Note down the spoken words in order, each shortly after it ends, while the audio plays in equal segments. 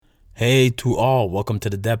Hey to all, welcome to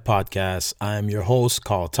the Dep Podcast. I'm your host,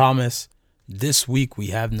 Carl Thomas. This week we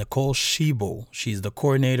have Nicole Schiebel. She's the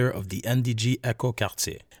coordinator of the NDG Eco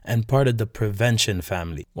Cartier and part of the prevention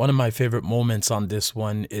family. One of my favorite moments on this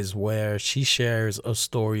one is where she shares a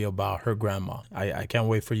story about her grandma. I can't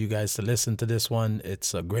wait for you guys to listen to this one.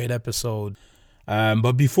 It's a great episode.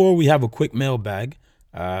 But before we have a quick mailbag,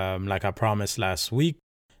 like I promised last week,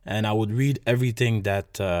 and I would read everything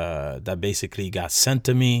that basically got sent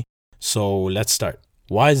to me. So let's start.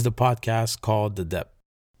 Why is the podcast called The Dep?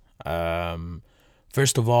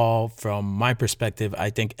 First of all, from my perspective, I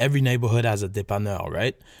think every neighborhood has a dépanneur,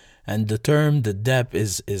 right? And the term the Dep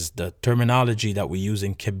is the terminology that we use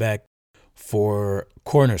in Quebec for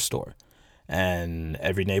corner store. And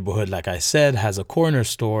every neighborhood, like I said, has a corner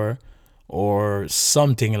store or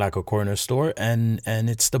something like a corner store. And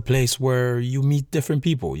it's the place where you meet different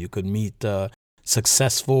people. You could meet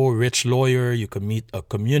successful, rich lawyer. You could meet a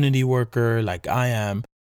community worker like I am.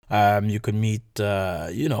 You could meet,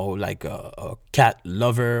 like a cat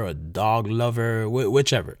lover, a dog lover,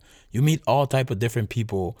 whichever. You meet all type of different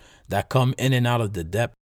people that come in and out of the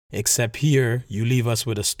Dep. Except here, you leave us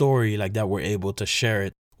with a story like that. We're able to share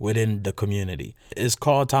it within the community. Is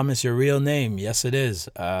Carl Thomas your real name? Yes, it is.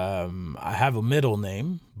 I have a middle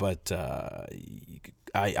name, but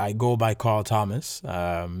I go by Carl Thomas.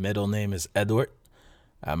 Middle name is Edward.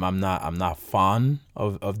 I'm not fond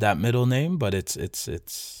of that middle name, but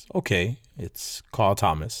it's okay. It's Carl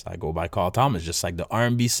Thomas. I go by Carl Thomas, just like the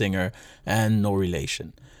R&B singer, and no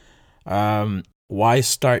relation. Why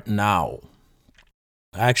start now?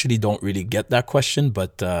 I actually don't really get that question,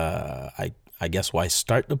 but I guess why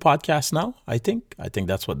start the podcast now? I think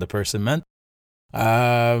that's what the person meant.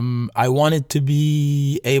 I wanted to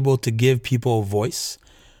be able to give people a voice.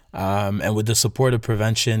 And with the support of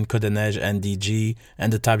Prevention Cartier NDG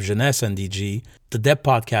and the Table Jeunesse NDG, the Dep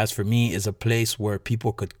Podcast for me is a place where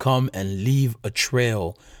people could come and leave a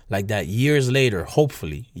trail like that years later,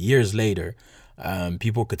 hopefully years later.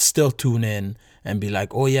 People could still tune in and be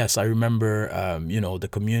like, oh yes, I remember, the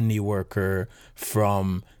community worker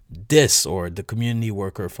from this, or the community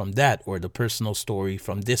worker from that, or the personal story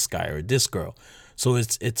from this guy or this girl. So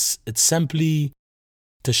it's simply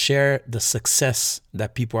to share the success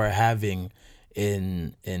that people are having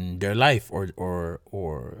in their life,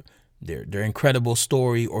 or their incredible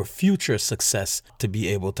story or future success to be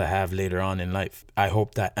able to have later on in life. I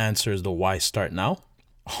hope that answers the why start now.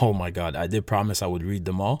 Oh my God, I did promise I would read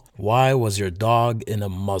them all. Why was your dog in a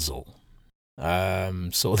muzzle?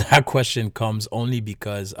 So that question comes only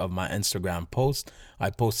because of my Instagram post.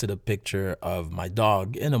 I posted a picture of my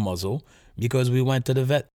dog in a muzzle because we went to the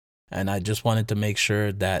vet. And I just wanted to make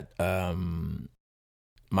sure that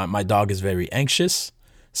my dog is very anxious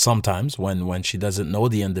sometimes when she doesn't know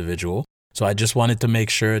the individual. So I just wanted to make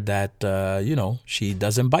sure that, she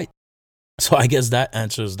doesn't bite. So I guess that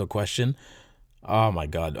answers the question. Oh, my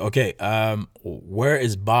God. Okay. Where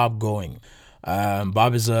is Bob going?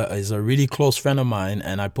 Bob is a really close friend of mine.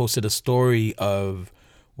 And I posted a story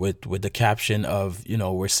with the caption of,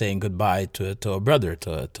 we're saying goodbye to a brother,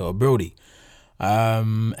 to a Brody.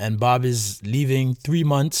 And Bob is leaving 3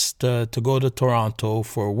 months to go to Toronto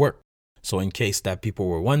for work. So in case that people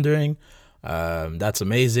were wondering, that's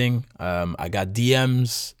amazing. I got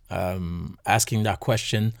DMs asking that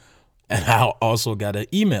question, and I also got an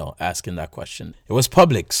email asking that question. It was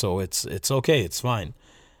public, so it's okay, it's fine.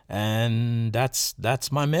 And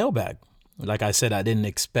that's my mailbag. Like I said, I didn't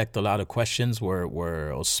expect a lot of questions.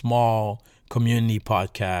 We're a small community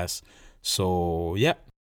podcast, so yeah.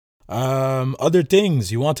 Other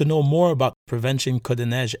things, you want to know more about Prevention Cartier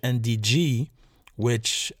NDG,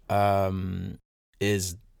 which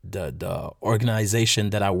is the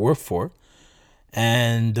organization that I work for,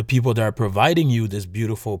 and the people that are providing you this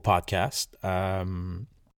beautiful podcast.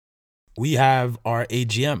 We have our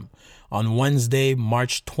AGM on Wednesday,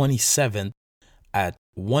 March 27th at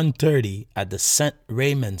 1:30 at the St.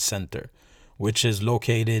 Raymond Center, which is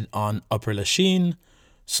located on Upper Lachine.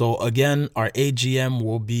 So again, our AGM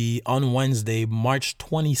will be on Wednesday, March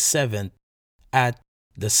 27th at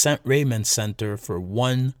the St. Raymond Center for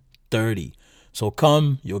 1:30. So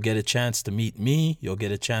come, you'll get a chance to meet me. You'll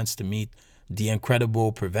get a chance to meet the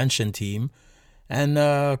incredible prevention team, and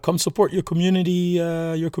come support your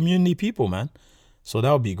community people, man. So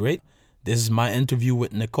that'll be great. This is my interview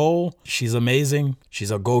with Nicole. She's amazing.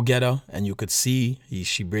 She's a go-getter, and you could see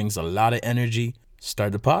she brings a lot of energy.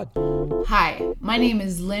 Start the pod. Hi, my name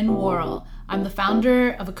is Lynn Worrell. I'm the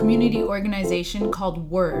founder of a community organization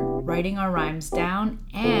called Word, Writing Our Rhymes Down,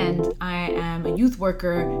 and I am a youth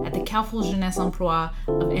worker at the Carrefour Jeunesse Emploi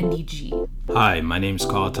of NDG. Hi, my name's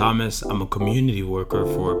Carl Thomas. I'm a community worker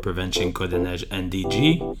for Prevention Code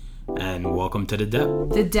NDG, and welcome to The Dep.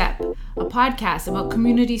 The Dep, a podcast about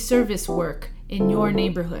community service work in your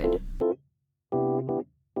neighborhood.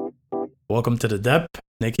 Welcome to The Dep,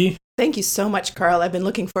 Nikki. Thank you so much, Carl. I've been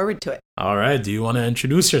looking forward to it. All right, do you want to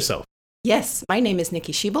introduce yourself? Yes, my name is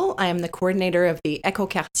Nicole Schiebel. I am the coordinator of the Eco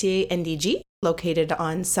Cartier NDG, located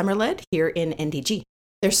on Summerled here in NDG.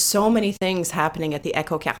 There's so many things happening at the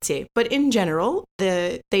Eco Cartier, but in general,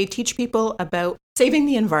 they teach people about saving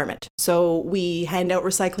the environment. So we hand out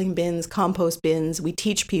recycling bins, compost bins. We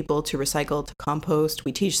teach people to recycle, to compost.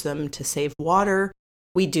 We teach them to save water.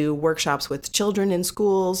 We do workshops with children in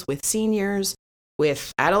schools, with seniors,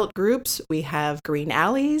 with adult groups. We have green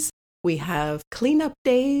alleys. We have cleanup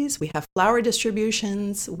days. We have flower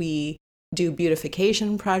distributions. We do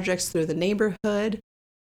beautification projects through the neighborhood.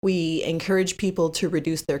 We encourage people to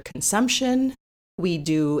reduce their consumption. We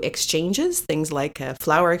do exchanges, things like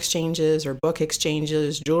flower exchanges or book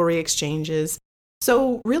exchanges, jewelry exchanges.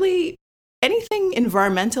 So really, anything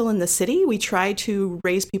environmental in the city, we try to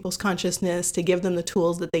raise people's consciousness, to give them the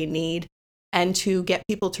tools that they need, and to get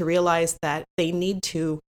people to realize that they need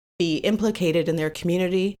to be implicated in their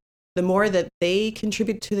community. The more that they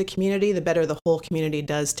contribute to the community, the better the whole community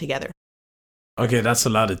does together. Okay, that's a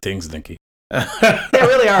lot of things, Nikki. There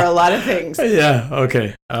really are a lot of things. Yeah,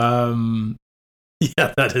 okay.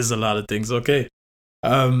 Yeah, that is a lot of things. Okay.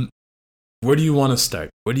 Where do you want to start?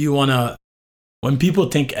 Where do you want to, when people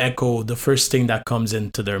think eco, the first thing that comes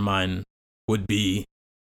into their mind would be?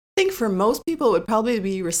 I think for most people, it would probably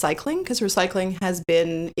be recycling, because recycling has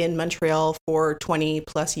been in Montreal for 20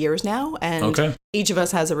 plus years now. And Each of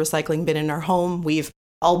us has a recycling bin in our home. We've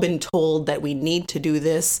all been told that we need to do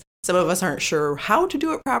this. Some of us aren't sure how to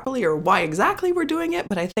do it properly or why exactly we're doing it,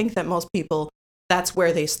 but I think that most people, that's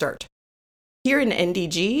where they start. Here in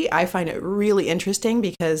NDG, I find it really interesting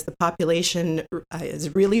because the population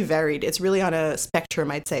is really varied. It's really on a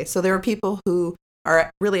spectrum, I'd say. So there are people who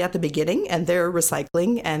are really at the beginning and they're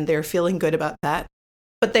recycling and they're feeling good about that,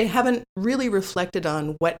 but they haven't really reflected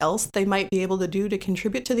on what else they might be able to do to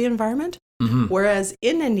contribute to the environment. Mm-hmm. Whereas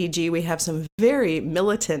in NDG, we have some very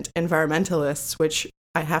militant environmentalists, which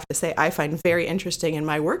I have to say I find very interesting in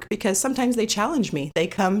my work because sometimes they challenge me. They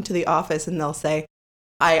come to the office and they'll say,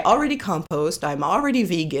 I already compost, I'm already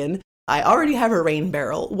vegan, I already have a rain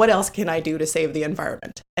barrel. What else can I do to save the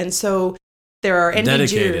environment? And so there are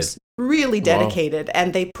NDGers really dedicated,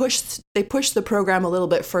 and they push the program a little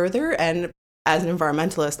bit further. And as an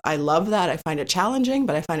environmentalist, I love that. I find it challenging,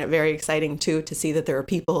 but I find it very exciting too to see that there are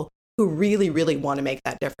people who really, really want to make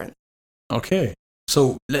that difference. Okay.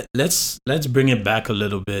 So let's bring it back a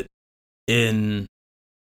little bit. In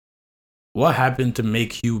what happened to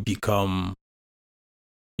make you become,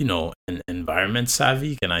 an environment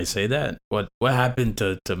savvy? Can I say that? What happened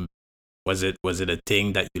to was it a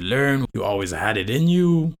thing that you learned? You always had it in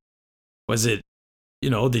you? Was it,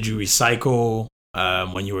 did you recycle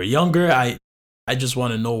when you were younger? I just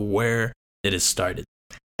want to know, where did it start?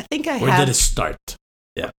 I think Where did it start?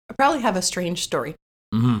 Yeah. I probably have a strange story.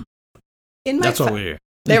 Mm-hmm. That's what we're here.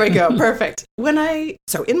 There we go. Perfect.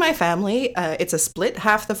 So in my family, it's a split.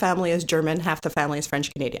 Half the family is German, half the family is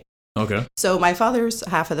French Canadian. Okay. So my father's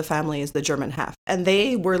half of the family is the German half, and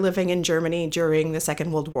they were living in Germany during the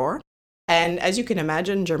Second World War. And as you can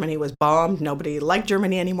imagine, Germany was bombed. Nobody liked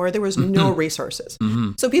Germany anymore. There was no resources.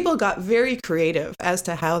 Mm-hmm. So people got very creative as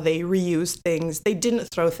to how they reused things. They didn't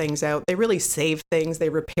throw things out. They really saved things. They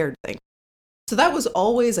repaired things. So that was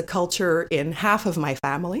always a culture in half of my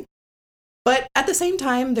family. But at the same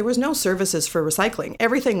time, there was no services for recycling.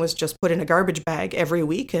 Everything was just put in a garbage bag every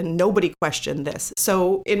week, and nobody questioned this.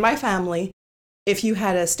 So in my family, if you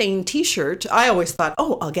had a stained T-shirt, I always thought,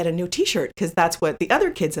 I'll get a new T-shirt, because that's what the other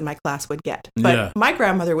kids in my class would get. But my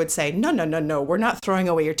grandmother would say, no, we're not throwing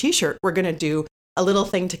away your T-shirt. We're going to do a little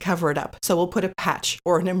thing to cover it up. So we'll put a patch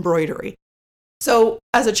or an embroidery. So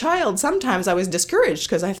as a child, sometimes I was discouraged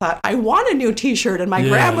because I thought, I want a new T-shirt, and my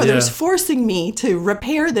grandmother's forcing me to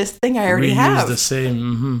repair this thing I already have. Reuse the same.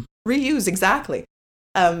 Mm-hmm. Reuse, exactly.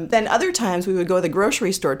 Then other times we would go to the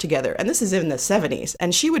grocery store together, and this is in the 70s,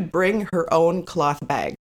 and she would bring her own cloth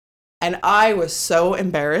bag. And I was so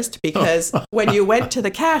embarrassed because when you went to the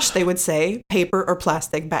cash, they would say paper or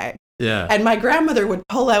plastic bag. Yeah. And my grandmother would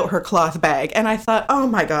pull out her cloth bag, and I thought, oh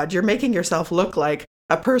my God, you're making yourself look like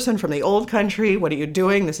a person from the old country. What are you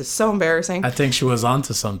doing? This is so embarrassing. I think she was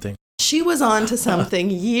onto something. She was on to something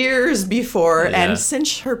years before. Yeah. And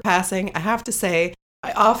since her passing, I have to say,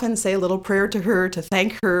 I often say a little prayer to her to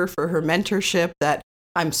thank her for her mentorship, that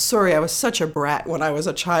I'm sorry I was such a brat when I was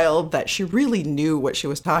a child, that she really knew what she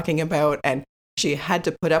was talking about, and she had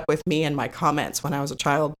to put up with me and my comments when I was a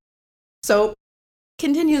child. So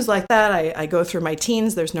continues like that. I go through my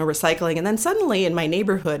teens, there's no recycling. And then suddenly in my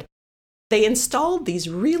neighborhood, they installed these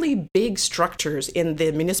really big structures in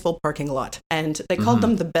the municipal parking lot, and they called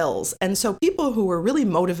them the bells. And so people who were really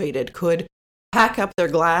motivated could pack up their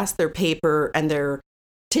glass, their paper, and their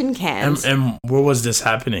tin cans. And where was this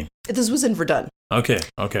happening? This was in Verdun. Okay.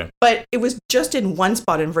 But it was just in one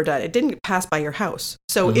spot in Verdun. It didn't pass by your house.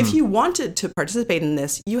 So if you wanted to participate in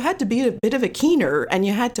this, you had to be a bit of a keener, and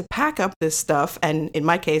you had to pack up this stuff. And in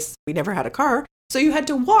my case, we never had a car. So you had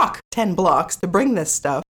to walk 10 blocks to bring this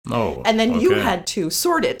stuff. Oh, and then you had to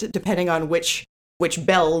sort it depending on which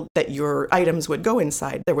bell that your items would go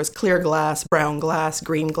inside. There was clear glass, brown glass,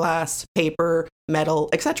 green glass, paper, metal,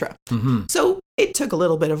 etc. So it took a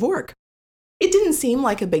little bit of work. It didn't seem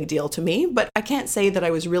like a big deal to me, but I can't say that I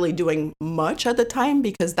was really doing much at the time,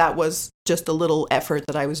 because that was just a little effort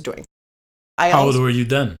that I was doing. How old were you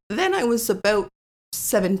then? Then I was about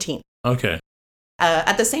 17. Okay.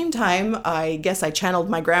 At the same time, I guess I channeled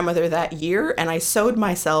my grandmother that year, and I sewed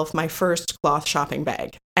myself my first cloth shopping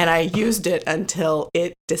bag. And I used it until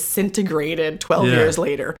it disintegrated 12 years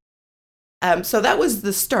later. So that was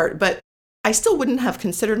the start. But I still wouldn't have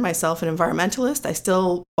considered myself an environmentalist. I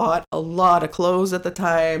still bought a lot of clothes at the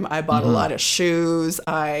time. I bought a lot of shoes.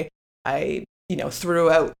 I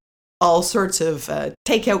threw out all sorts of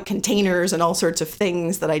takeout containers and all sorts of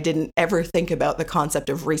things that I didn't ever think about the concept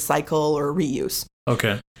of recycle or reuse.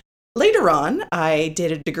 Okay. Later on, I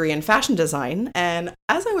did a degree in fashion design, and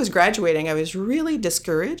as I was graduating, I was really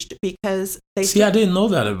discouraged because they... See, I didn't know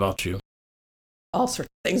that about you. All sorts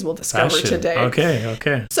of things we'll discover Fashion. today.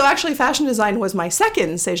 Okay. So actually, fashion design was my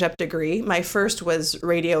second cégep degree. My first was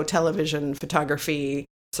radio, television, photography,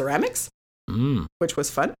 ceramics, which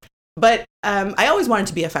was fun. But I always wanted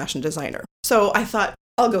to be a fashion designer. So I thought,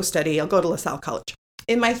 I'll go study. I'll go to LaSalle College.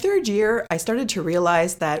 In my third year, I started to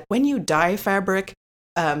realize that when you dye fabric,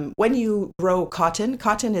 when you grow cotton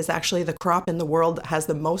is actually the crop in the world that has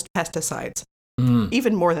the most pesticides,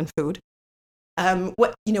 even more than food.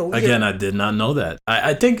 Again, I did not know that.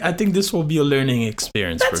 I think this will be a learning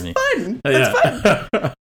experience for me. That's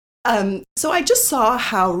fun. So I just saw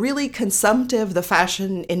how really consumptive the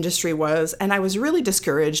fashion industry was, and I was really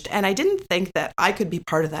discouraged, and I didn't think that I could be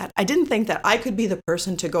part of that. I didn't think that I could be the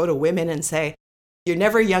person to go to women and say, you're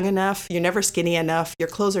never young enough, you're never skinny enough, your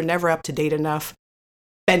clothes are never up to date enough,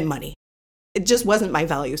 spend money. It just wasn't my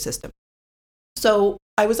value system. So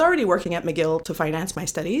I was already working at McGill to finance my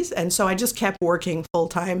studies, and so I just kept working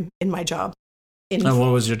full-time in my job. And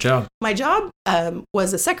what was your job? My job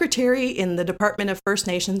was a secretary in the Department of First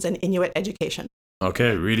Nations and Inuit Education.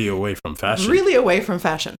 Okay, really away from fashion. Really away from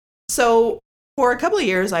fashion. So for a couple of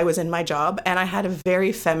years, I was in my job, and I had a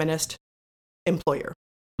very feminist employer.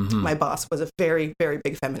 My boss was a very, very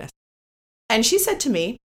big feminist. And she said to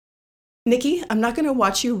me, Nikki, I'm not going to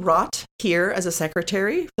watch you rot here as a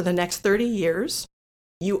secretary for the next 30 years.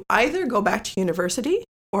 You either go back to university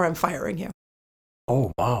or I'm firing you.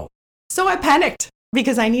 Oh, wow. So I panicked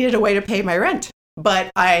because I needed a way to pay my rent. But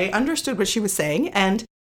I understood what she was saying. And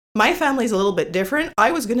my family's a little bit different.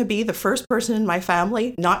 I was going to be the first person in my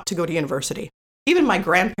family not to go to university. Even my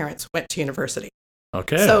grandparents went to university.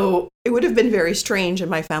 Okay. So it would have been very strange in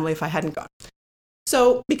my family if I hadn't gone.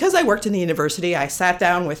 So because I worked in the university, I sat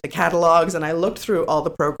down with the catalogs and I looked through all the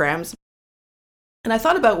programs. And I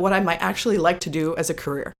thought about what I might actually like to do as a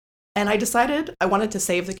career. And I decided I wanted to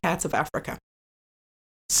save the cats of Africa.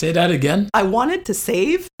 Say that again? I wanted to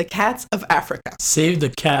save the cats of Africa. Save the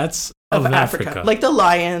cats of Africa. Like the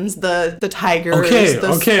lions, the tigers,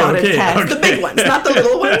 the spotted cats. The big ones, not the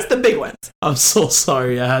little ones, the big ones. I'm so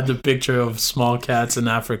sorry. I had the picture of small cats in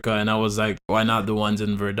Africa, and I was like, why not the ones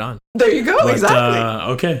in Verdun? There you go, But,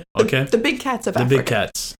 exactly. Okay. The big cats of Africa. The big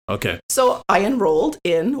cats, okay. So I enrolled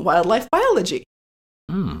in wildlife biology.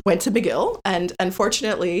 Went to McGill, and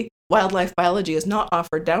unfortunately, wildlife biology is not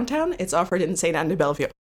offered downtown. It's offered in St. Anne de Bellevue.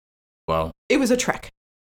 Wow. It was a trek.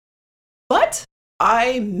 But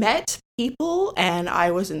I met people and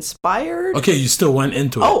I was inspired. Okay, you still went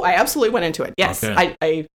into it. Oh, I absolutely went into it. Yes.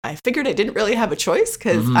 Okay. I figured I didn't really have a choice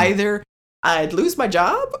because either I'd lose my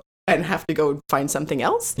job and have to go find something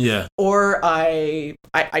else. Yeah. Or I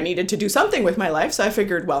needed to do something with my life. So I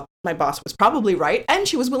figured, well, my boss was probably right. And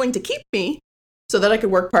she was willing to keep me so that I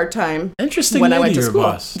could work part-time Interesting when I went to your school.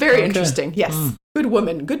 boss. Very interesting. Yes. Good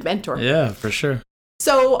woman, good mentor. Yeah, for sure.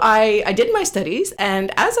 So I did my studies,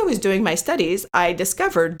 and as I was doing my studies, I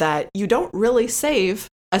discovered that you don't really save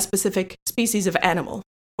a specific species of animal.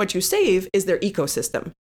 What you save is their ecosystem.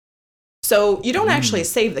 So you don't actually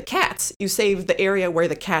save the cats, you save the area where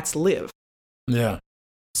the cats live. Yeah.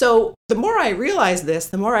 So the more I realized this,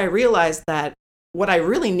 the more I realized that what I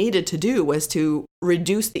really needed to do was to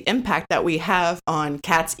reduce the impact that we have on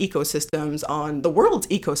cats' ecosystems, on the world's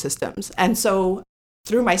ecosystems. And so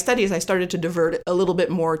through my studies, I started to divert a little bit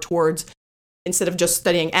more towards, instead of just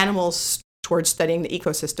studying animals, towards studying the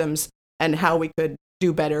ecosystems and how we could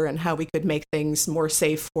do better and how we could make things more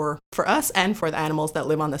safe for us and for the animals that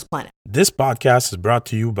live on this planet. This podcast is brought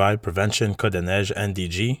to you by Prevention Eco Cartier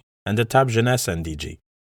NDG and the Table Jeunesse NDG.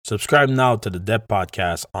 Subscribe now to the DEP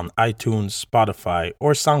podcast on iTunes, Spotify,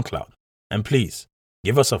 or SoundCloud. And please,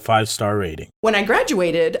 give us a 5-star rating. When I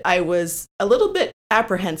graduated, I was a little bit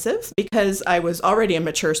apprehensive because I was already a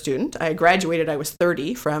mature student. I graduated, I was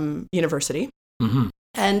 30 from university. Mm-hmm.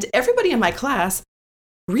 And everybody in my class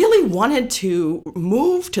really wanted to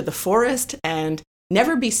move to the forest and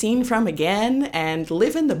never be seen from again and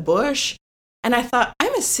live in the bush. And I thought,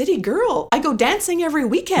 I'm a city girl. I go dancing every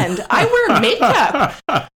weekend. I wear makeup.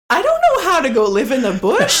 I don't know how to go live in the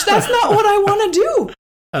bush. That's not what I want to do.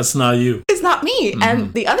 That's not you. It's not me. Mm-hmm.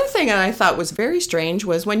 And the other thing that I thought was very strange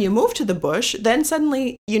was when you move to the bush, then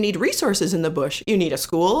suddenly you need resources in the bush. You need a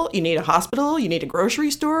school, you need a hospital, you need a grocery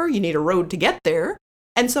store, you need a road to get there.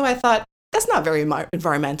 And so I thought, that's not very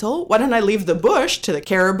environmental. Why don't I leave the bush to the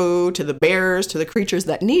caribou, to the bears, to the creatures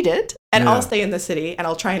that need it, and I'll stay in the city and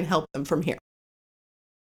I'll try and help them from here.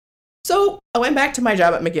 So I went back to my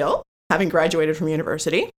job at McGill, having graduated from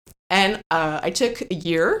university, and I took a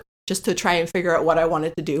year just to try and figure out what I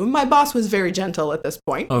wanted to do. My boss was very gentle at this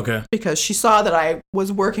point, because she saw that I was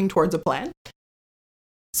working towards a plan.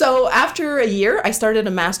 So after a year, I started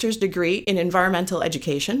a master's degree in environmental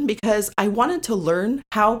education because I wanted to learn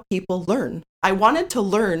how people learn. I wanted to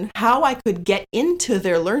learn how I could get into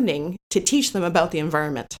their learning to teach them about the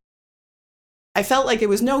environment. I felt like it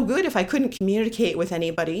was no good if I couldn't communicate with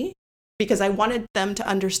anybody because I wanted them to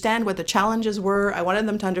understand what the challenges were. I wanted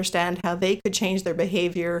them to understand how they could change their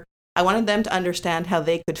behavior. I wanted them to understand how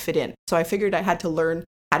they could fit in. So I figured I had to learn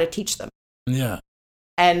how to teach them. Yeah.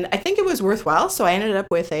 And I think it was worthwhile. So I ended up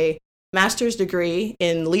with a master's degree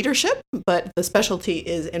in leadership, but the specialty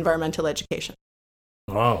is environmental education.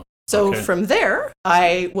 Wow. So from there,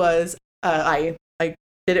 I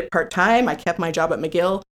did it part-time. I kept my job at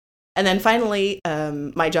McGill. And then finally,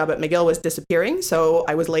 my job at McGill was disappearing. So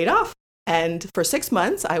I was laid off. And for 6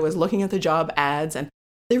 months, I was looking at the job ads, and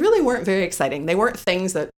they really weren't very exciting. They weren't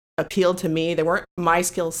things that appealed to me. They weren't my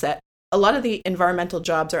skill set. A lot of the environmental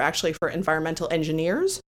jobs are actually for environmental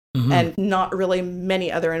engineers and not really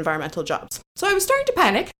many other environmental jobs. So I was starting to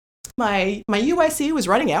panic. My UIC was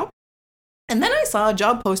running out. And then I saw a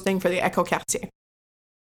job posting for the Eco Cartier.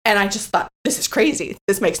 And I just thought, this is crazy.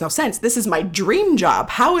 This makes no sense. This is my dream job.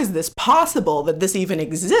 How is this possible that this even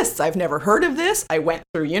exists? I've never heard of this. I went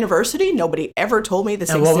through university. Nobody ever told me this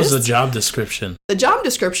exists. And what was the job description? The job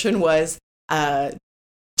description was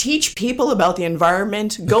teach people about the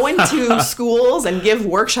environment, go into schools and give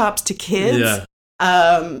workshops to kids.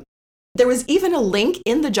 Yeah. There was even a link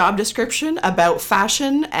in the job description about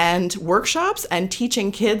fashion and workshops and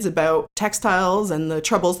teaching kids about textiles and the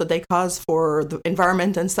troubles that they cause for the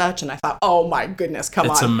environment and such. And I thought, oh my goodness, come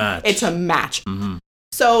on. It's a match. It's a match. Mm-hmm.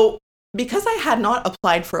 So because I had not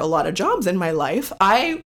applied for a lot of jobs in my life,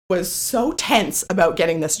 I was so tense about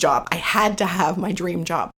getting this job. I had to have my dream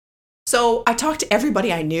job. So I talked to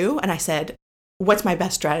everybody I knew and I said, what's my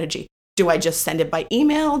best strategy? Do I just send it by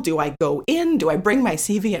email? Do I go in? Do I bring my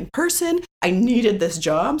CV in person? I needed this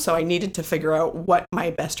job, so I needed to figure out what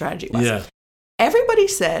my best strategy was. Yeah. Everybody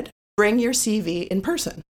said, bring your CV in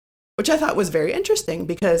person, which I thought was very interesting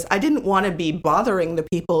because I didn't want to be bothering the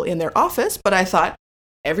people in their office, but I thought,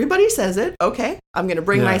 everybody says it. Okay, I'm going to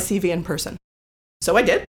bring my CV in person. So I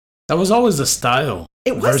did. That was always the style.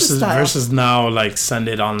 It was the style. Versus now, like send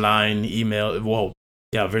it online, email. Well,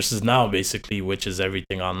 yeah, versus now, basically, which is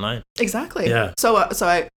everything online. Exactly. Yeah. So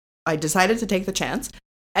I decided to take the chance.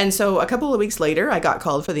 And so a couple of weeks later, I got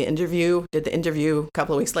called for the interview, did the interview, a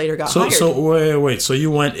couple of weeks later, got hired. So wait. So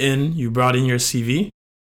you went in, you brought in your CV?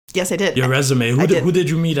 Yes, I did. Your resume. Who did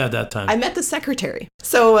you meet at that time? I met the secretary.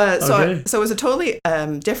 So it was a totally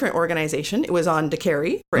different organization. It was on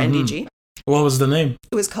Decary for NDG. What was the name?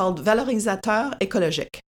 It was called Valorisateur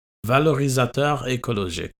Écologique. Valorisateur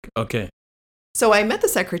Écologique. Okay. So I met the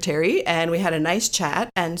secretary and we had a nice chat.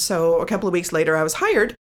 And so a couple of weeks later, I was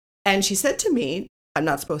hired. And she said to me, I'm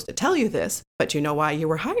not supposed to tell you this, but you know why you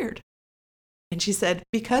were hired? And she said,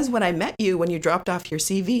 because when I met you, when you dropped off your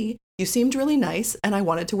CV, you seemed really nice and I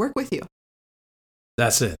wanted to work with you.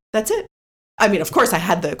 That's it. That's it. I mean, of course, I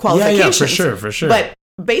had the qualifications. Yeah, for sure. But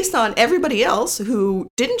based on everybody else who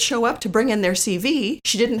didn't show up to bring in their CV,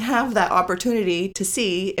 she didn't have that opportunity to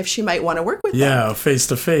see if she might want to work with them. Yeah, a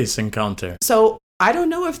face-to-face encounter. So I don't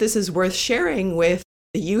know if this is worth sharing with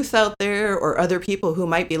the youth out there or other people who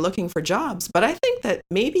might be looking for jobs. But I think that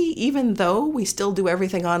maybe even though we still do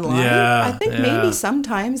everything online, I think maybe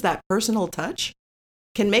sometimes that personal touch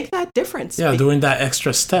can make that difference. Yeah, doing that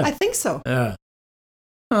extra step. I think so. Yeah.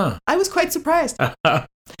 Huh. I was quite surprised.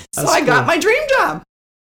 So I got my dream job.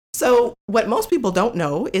 So what most people don't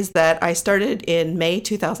know is that I started in May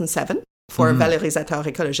 2007 for Valorisateur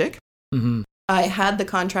Écologique. Mm-hmm. I had the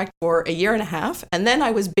contract for a year and a half, and then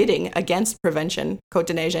I was bidding against Prevention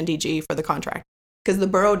Côte Neige NDG for the contract because the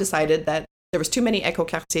borough decided that there was too many Eco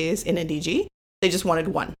Cartiers in NDG. They just wanted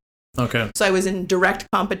one. Okay. So I was in direct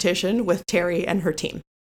competition with Terry and her team.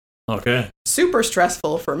 Okay. Super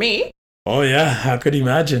stressful for me. Oh, yeah. I could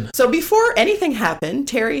imagine. So before anything happened,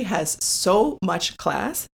 Terry has so much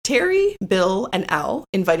class. Terry, Bill, and Al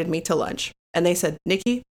invited me to lunch. And they said,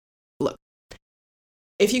 Nikki, look,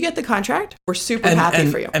 if you get the contract, we're super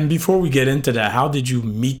happy for you. And before we get into that, how did you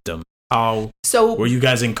meet them? Were you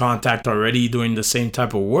guys in contact already doing the same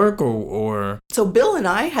type of work or? So Bill and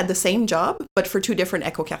I had the same job, but for two different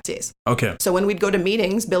Eco Quartiers. Okay. So when we'd go to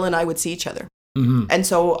meetings, Bill and I would see each other. Mm-hmm. And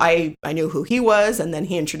so I knew who he was, and then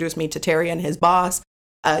he introduced me to Terry and his boss.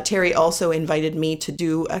 Terry also invited me to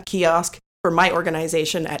do a kiosk for my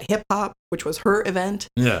organization at Hip Hop, which was her event.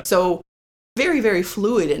 Yeah. So very, very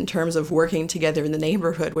fluid in terms of working together in the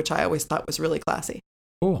neighborhood, which I always thought was really classy.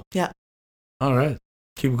 Cool. Yeah. All right.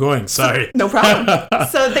 Keep going. Sorry. So, no problem.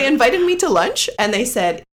 So they invited me to lunch, and they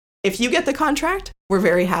said, if you get the contract, we're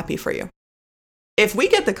very happy for you. If we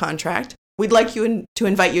get the contract, we'd like you to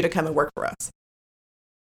invite you to come and work for us.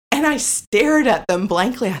 And I stared at them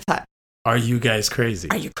blankly. I thought, are you guys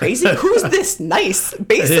crazy? Are you crazy? Who's this nice?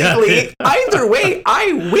 Basically, either way,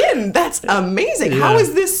 I win. That's amazing. Yeah. How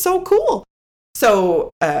is this so cool?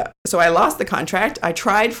 So I lost the contract. I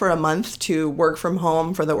tried for a month to work from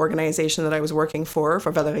home for the organization that I was working for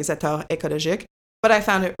Valorisateur Écologique. But I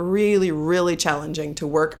found it really, really challenging to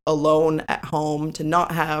work alone at home, to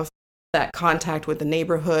not have that contact with the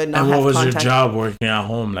neighborhood. And what was your job working at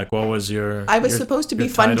home? Like, what was your? I was supposed to be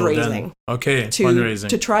fundraising. Okay, fundraising.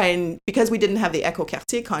 To try and, because we didn't have the Eco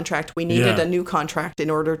Cartier contract, we needed a new contract in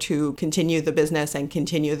order to continue the business and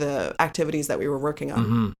continue the activities that we were working on.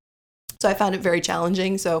 Mm-hmm. So I found it very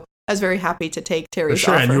challenging. So I was very happy to take Terry's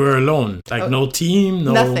offer. And you were alone? Like no team?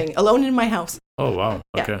 No... Nothing. Alone in my house. Oh, wow.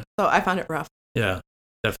 Okay. Yeah. So I found it rough. Yeah,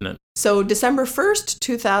 definitely. So December 1st,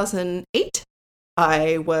 2008,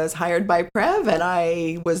 I was hired by Prev, and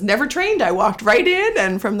I was never trained. I walked right in,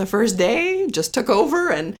 and from the first day, just took over,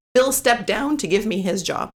 and Bill stepped down to give me his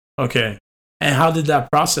job. Okay. And how did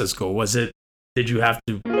that process go? Did you have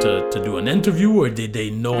to do an interview, or did they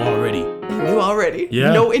know already? They knew already.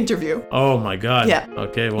 Yeah. No interview. Oh my God. Yeah.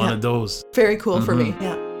 Okay, one of those. Very cool for me.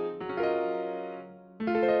 Yeah.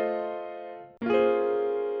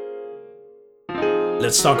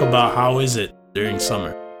 Let's talk about how is it during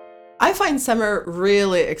summer? I find summer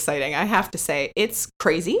really exciting. I have to say, it's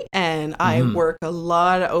crazy, and I work a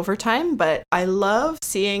lot of overtime, but I love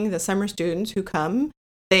seeing the summer students who come.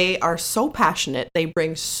 They are so passionate. They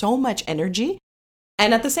bring so much energy.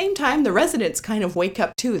 And at the same time, the residents kind of wake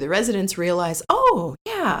up too. The residents realize, oh,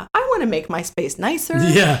 yeah, I want to make my space nicer.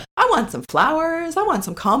 Yeah. I want some flowers. I want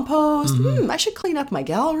some compost. I should clean up my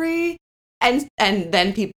gallery. And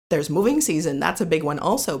then there's moving season. That's a big one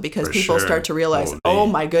also, because people start to realize, oh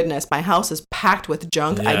my goodness, my house is packed with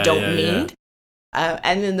junk I don't need.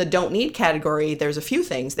 And in the don't need category, there's a few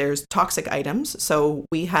things. There's toxic items. So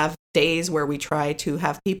we have days where we try to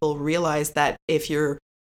have people realize that if you're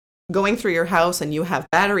going through your house and you have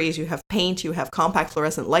batteries, you have paint, you have compact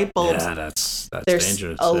fluorescent light bulbs. Yeah, that's there's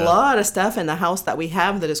dangerous. A lot of stuff in the house that we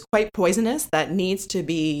have that is quite poisonous that needs to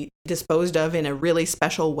be disposed of in a really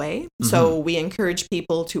special way. So we encourage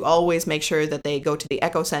people to always make sure that they go to the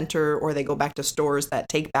Eco Center or they go back to stores that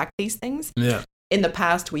take back these things. Yeah. In the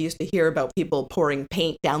past, we used to hear about people pouring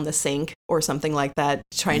paint down the sink or something like that,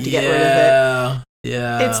 trying to get rid of it.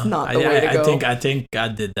 Yeah, it's not the way to go. I think I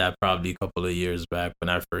did that probably a couple of years back when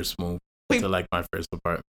I first moved to like my first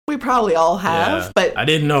apartment. We probably all have, but I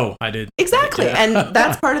didn't know. I did exactly, and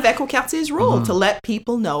that's part of Eco Cartier's role to let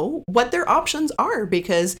people know what their options are.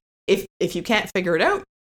 Because if you can't figure it out,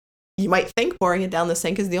 you might think pouring it down the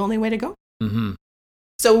sink is the only way to go.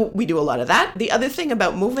 So we do a lot of that. The other thing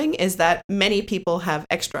about moving is that many people have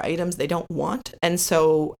extra items they don't want. And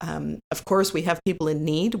so, of course, we have people in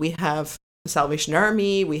need. We have the Salvation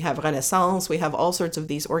Army, we have Renaissance, we have all sorts of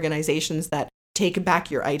these organizations that take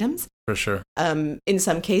back your items. For sure. In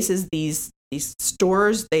some cases, these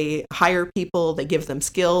stores, they hire people, they give them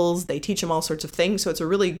skills, they teach them all sorts of things. So it's a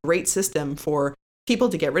really great system for people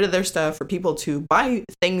to get rid of their stuff, for people to buy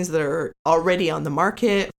things that are already on the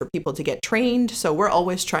market, for people to get trained. So we're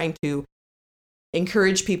always trying to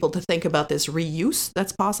encourage people to think about this reuse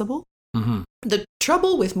that's possible. Mm-hmm. The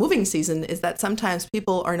trouble with moving season is that sometimes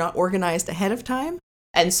people are not organized ahead of time.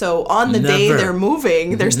 And so on the day they're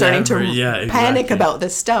moving, they're starting to panic about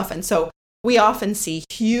this stuff. And so we often see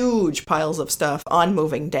huge piles of stuff on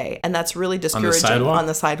moving day. And that's really discouraging on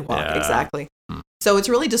the sidewalk. Yeah. Exactly. So it's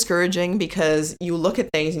really discouraging because you look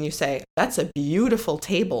at things and you say, that's a beautiful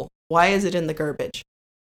table. Why is it in the garbage?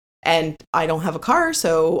 And I don't have a car,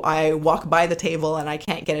 so I walk by the table and I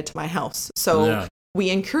can't get it to my house. So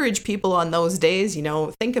we encourage people on those days,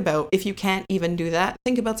 think about, if you can't even do that,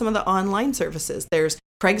 think about some of the online services. There's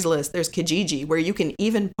Craigslist, there's Kijiji, where you can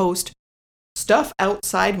even post stuff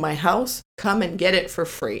outside my house, come and get it for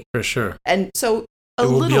free. For sure. And so it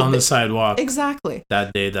will be on the sidewalk. Exactly.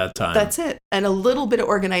 That day, that time. That's it. And a little bit of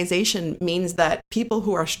organization means that people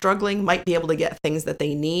who are struggling might be able to get things that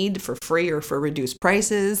they need for free or for reduced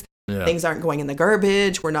prices. Yeah. Things aren't going in the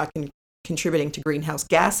garbage. We're not contributing to greenhouse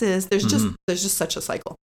gases. There's just such a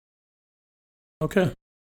cycle. Okay.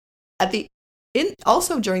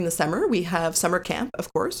 Also during the summer, we have summer camp,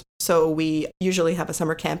 of course. So we usually have a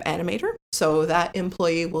summer camp animator. So that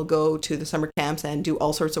employee will go to the summer camps and do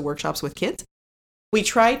all sorts of workshops with kids. We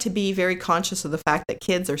try to be very conscious of the fact that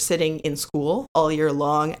kids are sitting in school all year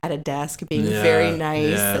long at a desk, being very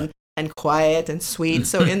nice and quiet and sweet.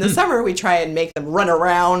 So in the summer, we try and make them run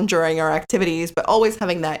around during our activities, but always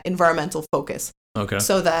having that environmental focus. Okay.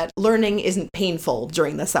 So that learning isn't painful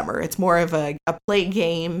during the summer. It's more of a play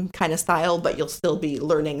game kind of style, but you'll still be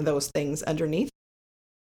learning those things underneath.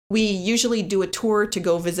 We usually do a tour to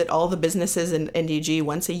go visit all the businesses in NDG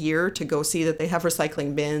once a year to go see that they have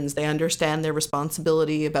recycling bins. They understand their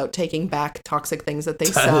responsibility about taking back toxic things that they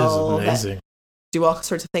sell. That is amazing. Do all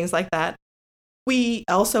sorts of things like that. We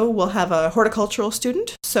also will have a horticultural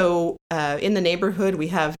student. So in the neighborhood, we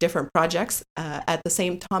have different projects at the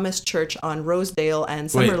St. Thomas Church on Rosedale and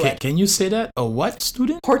Summerlin. Wait, can you say that? A what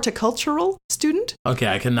student? Horticultural student. Okay,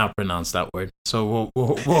 I cannot pronounce that word. So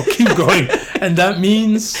we'll keep going. And that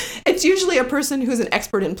means? It's usually a person who's an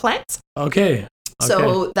expert in plants. Okay.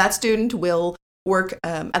 So that student will work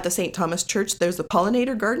at the St. Thomas Church. There's a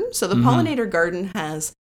pollinator garden. So the pollinator garden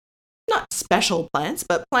has not special plants,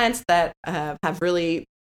 but plants that have really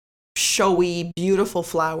showy, beautiful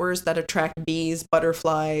flowers that attract bees,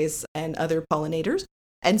 butterflies, and other pollinators.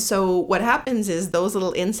 And so what happens is those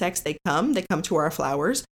little insects, they come to our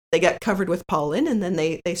flowers, they get covered with pollen, and then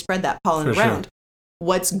they spread that pollen around. Sure.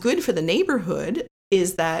 What's good for the neighborhood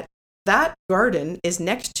is that garden is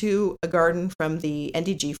next to a garden from the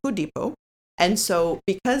NDG Food Depot. And so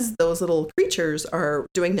because those little creatures are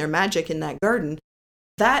doing their magic in that garden,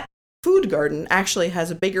 that food garden actually has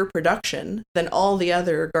a bigger production than all the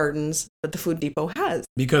other gardens that the Food Depot has.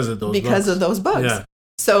 Because of those bugs. Yeah.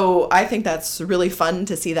 So I think that's really fun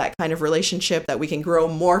to see that kind of relationship, that we can grow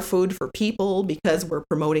more food for people because we're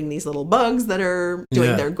promoting these little bugs that are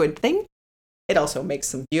doing their good thing. It also makes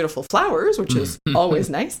some beautiful flowers, which is always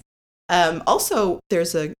nice. Also,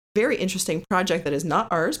 there's a very interesting project that is not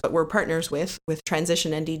ours, but we're partners with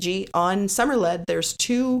Transition NDG. On Summerled, there's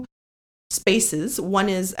 2 spaces. One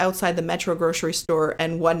is outside the Metro grocery store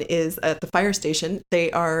and one is at the fire station. They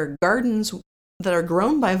are gardens that are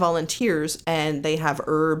grown by volunteers, and they have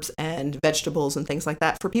herbs and vegetables and things like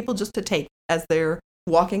that for people just to take as they're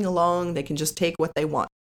walking along. They can just take what they want.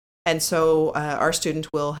 And so our student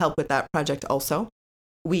will help with that project also.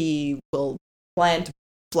 We will plant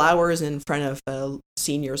flowers in front of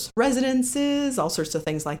seniors' residences, all sorts of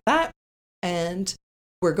things like that. And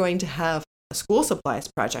we're going to have a school supplies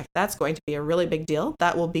project. That's going to be a really big deal.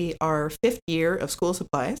 That will be our 5th year of school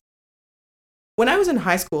supplies. When I was in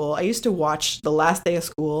high school, I used to watch the last day of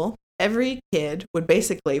school. Every kid would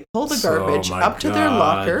basically pull the garbage up to their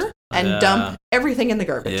locker and dump everything in the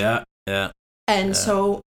garbage. And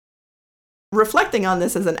so reflecting on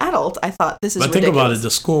this as an adult, I thought this is ridiculous. But think about it, the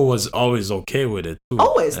school was always okay with it too.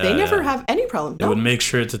 Always. They never have any problem. They would make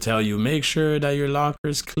sure to tell you, make sure that your locker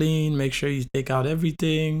is clean, make sure you take out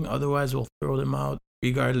everything, otherwise we'll throw them out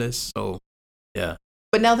regardless. So, yeah.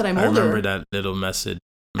 But now that I'm older... I remember that little message.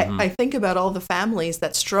 I think about all the families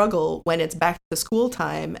that struggle when it's back to school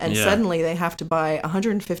time and suddenly they have to buy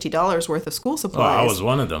 $150 worth of school supplies. Oh, I was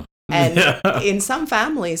one of them. And in some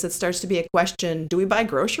families, it starts to be a question, do we buy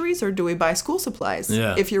groceries or do we buy school supplies?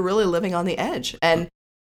 If you're really living on the edge. And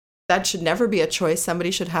that should never be a choice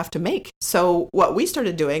somebody should have to make. So what we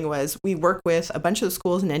started doing was we work with a bunch of the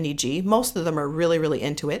schools in NDG. Most of them are really, really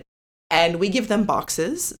into it. And we give them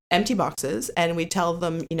boxes, empty boxes, and we tell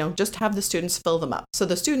them, just have the students fill them up. So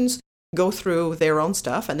the students go through their own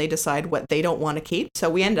stuff and they decide what they don't want to keep. So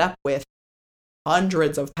we end up with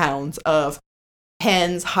hundreds of pounds of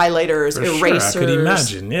pens, highlighters, erasers. Sure, I could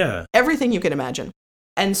imagine, everything you can imagine.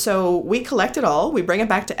 And so we collect it all. We bring it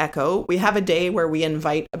back to Eco. We have a day where we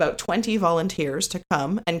invite about 20 volunteers to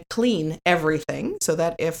come and clean everything so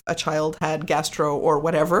that if a child had gastro or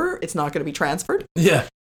whatever, it's not going to be transferred. Yeah.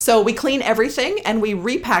 So we clean everything and we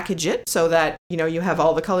repackage it so that, you have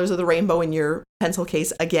all the colors of the rainbow in your pencil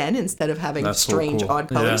case again, instead of having strange, odd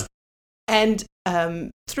colors. And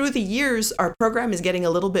through the years, our program is getting a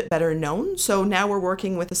little bit better known. So now we're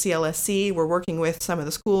working with the CLSC, we're working with some of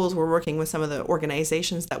the schools, we're working with some of the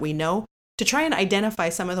organizations that we know to try and identify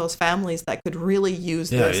some of those families that could really use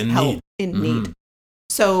this help in need.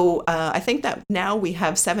 So I think that now we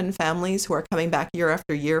have 7 families who are coming back year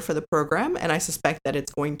after year for the program. And I suspect that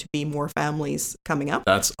it's going to be more families coming up.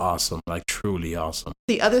 That's awesome. Like truly awesome.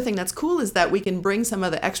 The other thing that's cool is that we can bring some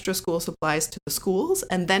of the extra school supplies to the schools.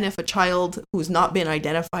 And then if a child who's not been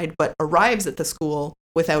identified but arrives at the school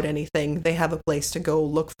without anything, they have a place to go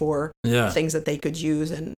look for things that they could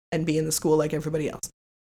use and be in the school like everybody else.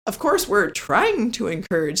 Of course, we're trying to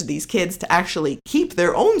encourage these kids to actually keep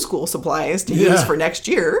their own school supplies to use for next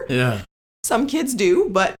year. Yeah. Some kids do,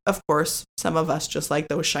 but of course, some of us just like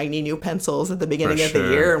those shiny new pencils at the beginning of the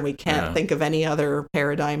year, and we can't think of any other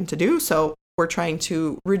paradigm to do. So we're trying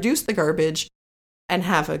to reduce the garbage and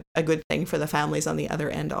have a good thing for the families on the other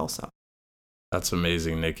end also. That's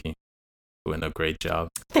amazing, Nikki. Doing a great job.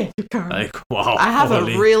 Thank you, Carl. Like, wow. I have a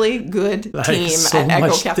really good team at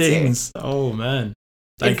Eco-Quatier. Oh, man.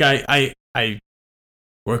 Like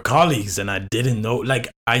we're colleagues and I didn't know, like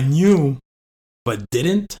I knew, but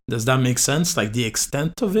didn't. Does that make sense? Like the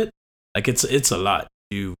extent of it, like it's a lot.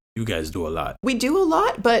 You guys do a lot. We do a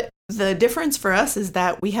lot, but the difference for us is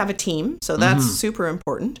that we have a team. So that's super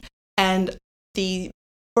important. And the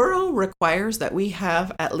borough requires that we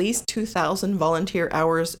have at least 2,000 volunteer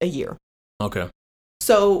hours a year. Okay.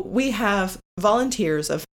 So we have volunteers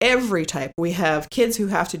of every type. We have kids who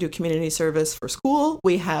have to do community service for school.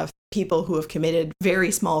 We have people who have committed very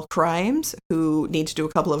small crimes who need to do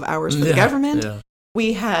a couple of hours for the government. Yeah.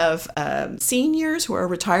 We have seniors who are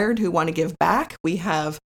retired who want to give back. We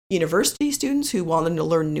have university students who want to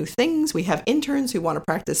learn new things. We have interns who want to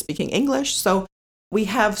practice speaking English. So we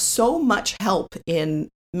have so much help in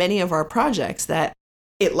many of our projects that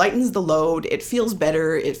it lightens the load. It feels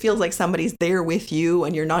better. It feels like somebody's there with you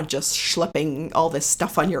and you're not just schlepping all this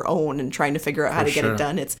stuff on your own and trying to figure out how to get it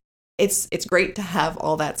done. It's great to have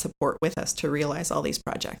all that support with us to realize all these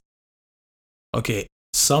projects. Okay.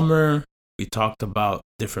 Summer, we talked about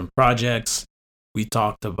different projects. We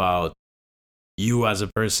talked about you as a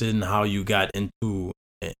person, how you got into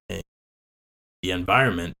the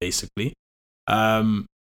environment, basically. How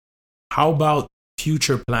about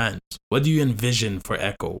future plans? What do you envision for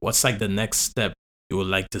Eco? What's like the next step you would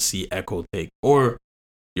like to see Eco take, or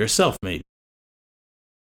yourself maybe?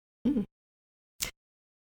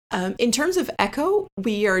 In terms of Eco,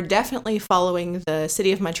 we are definitely following the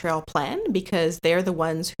City of Montreal plan because they're the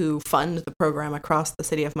ones who fund the program across the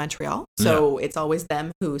City of Montreal. So it's always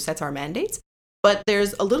them who sets our mandates. But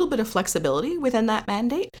there's a little bit of flexibility within that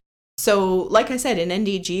mandate. So like I said, in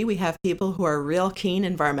NDG, we have people who are real keen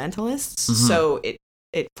environmentalists. Mm-hmm. So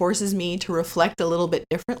it forces me to reflect a little bit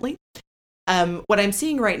differently. What I'm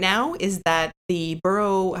seeing right now is that the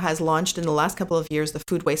borough has launched in the last couple of years the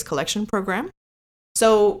food waste collection program.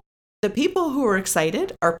 So the people who are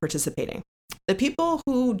excited are participating. The people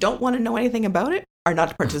who don't want to know anything about it are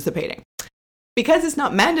not participating. Because it's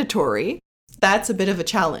not mandatory, that's a bit of a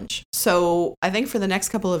challenge. So I think for the next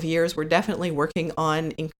couple of years, we're definitely working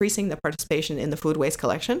on increasing the participation in the food waste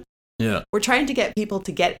collection. Yeah. We're trying to get people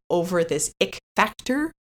to get over this ick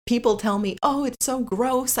factor. People tell me, oh, it's so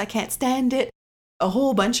gross, I can't stand it. A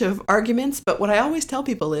whole bunch of arguments. But what I always tell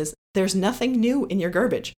people is there's nothing new in your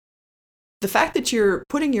garbage. The fact that you're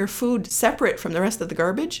putting your food separate from the rest of the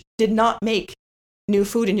garbage did not make new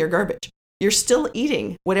food in your garbage. You're still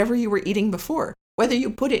eating whatever you were eating before. Whether you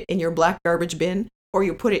put it in your black garbage bin or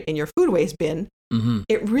you put it in your food waste bin,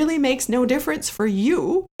 it really makes no difference for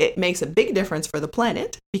you. It makes a big difference for the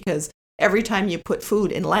planet because every time you put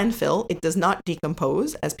food in landfill, it does not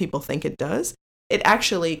decompose as people think it does. It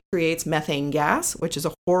actually creates methane gas, which is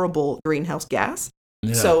a horrible greenhouse gas.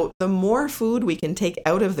 Yeah. So the more food we can take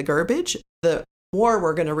out of the garbage, the more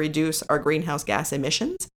we're going to reduce our greenhouse gas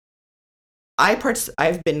emissions.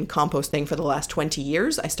 I've been composting for the last 20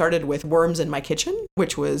 years. I started with worms in my kitchen,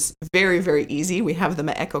 which was very, very easy. We have them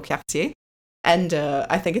at Eco Cartier. And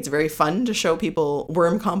I think it's very fun to show people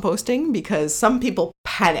worm composting because some people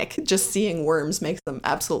panic. Just seeing worms makes them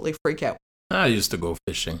absolutely freak out. I used to go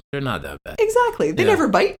fishing. They're not that bad. Exactly. They never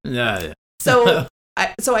bite. Yeah.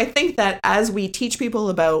 So I think that as we teach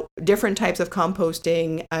people about different types of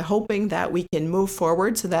composting, I'm hoping that we can move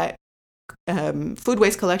forward so that food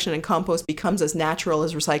waste collection and compost becomes as natural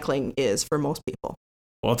as recycling is for most people.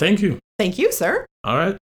 Well, thank you. Thank you, sir. All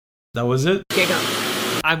right. That was it. Okay, go.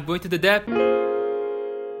 I'm going to the depth.